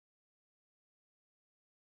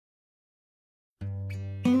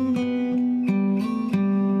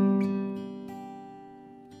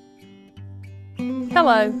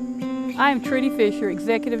Hello, I am Trudy Fisher,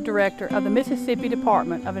 Executive Director of the Mississippi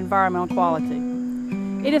Department of Environmental Quality.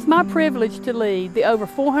 It is my privilege to lead the over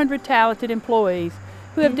 400 talented employees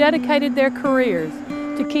who have dedicated their careers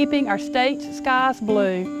to keeping our state's skies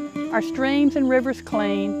blue, our streams and rivers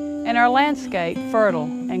clean, and our landscape fertile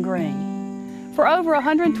and green. For over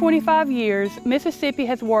 125 years, Mississippi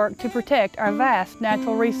has worked to protect our vast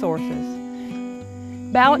natural resources,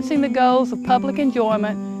 balancing the goals of public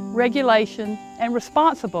enjoyment, regulation, and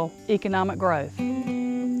responsible economic growth.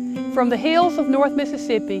 From the hills of North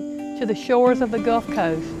Mississippi to the shores of the Gulf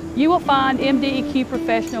Coast, you will find MDEQ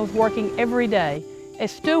professionals working every day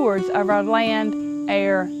as stewards of our land,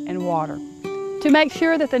 air, and water, to make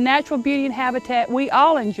sure that the natural beauty and habitat we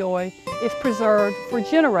all enjoy is preserved for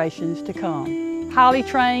generations to come. Highly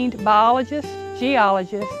trained biologists,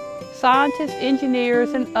 geologists, scientists,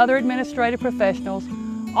 engineers, and other administrative professionals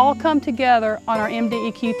all come together on our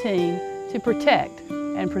MDEQ team to protect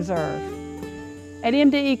and preserve. At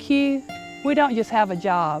MDEQ, we don't just have a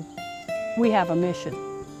job, we have a mission.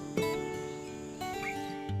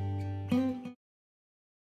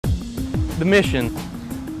 The mission.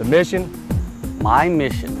 The mission. My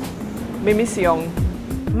mission. Mi misión.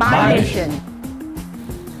 My mission.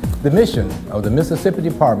 The mission of the Mississippi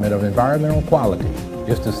Department of Environmental Quality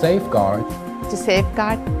is to safeguard. To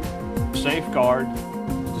safeguard. Safeguard.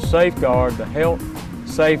 To safeguard the health,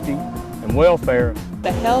 safety, and welfare.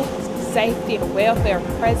 The health, safety, and welfare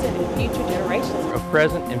of present and future generations. Of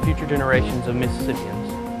present and future generations of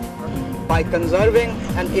Mississippians. By conserving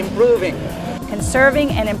and improving.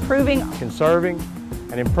 Conserving and improving. Conserving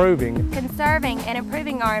and improving. Conserving and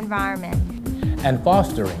improving our environment. And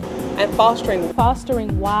fostering. And fostering.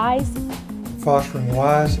 Fostering wise. Fostering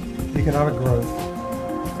wise economic growth.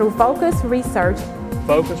 Through focused research.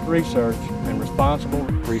 Focused research and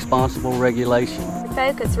responsible regulation.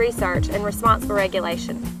 Focused research and responsible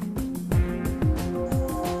regulation.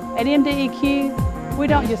 At MDEQ, we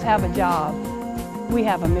don't just have a job, we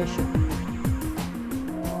have a mission.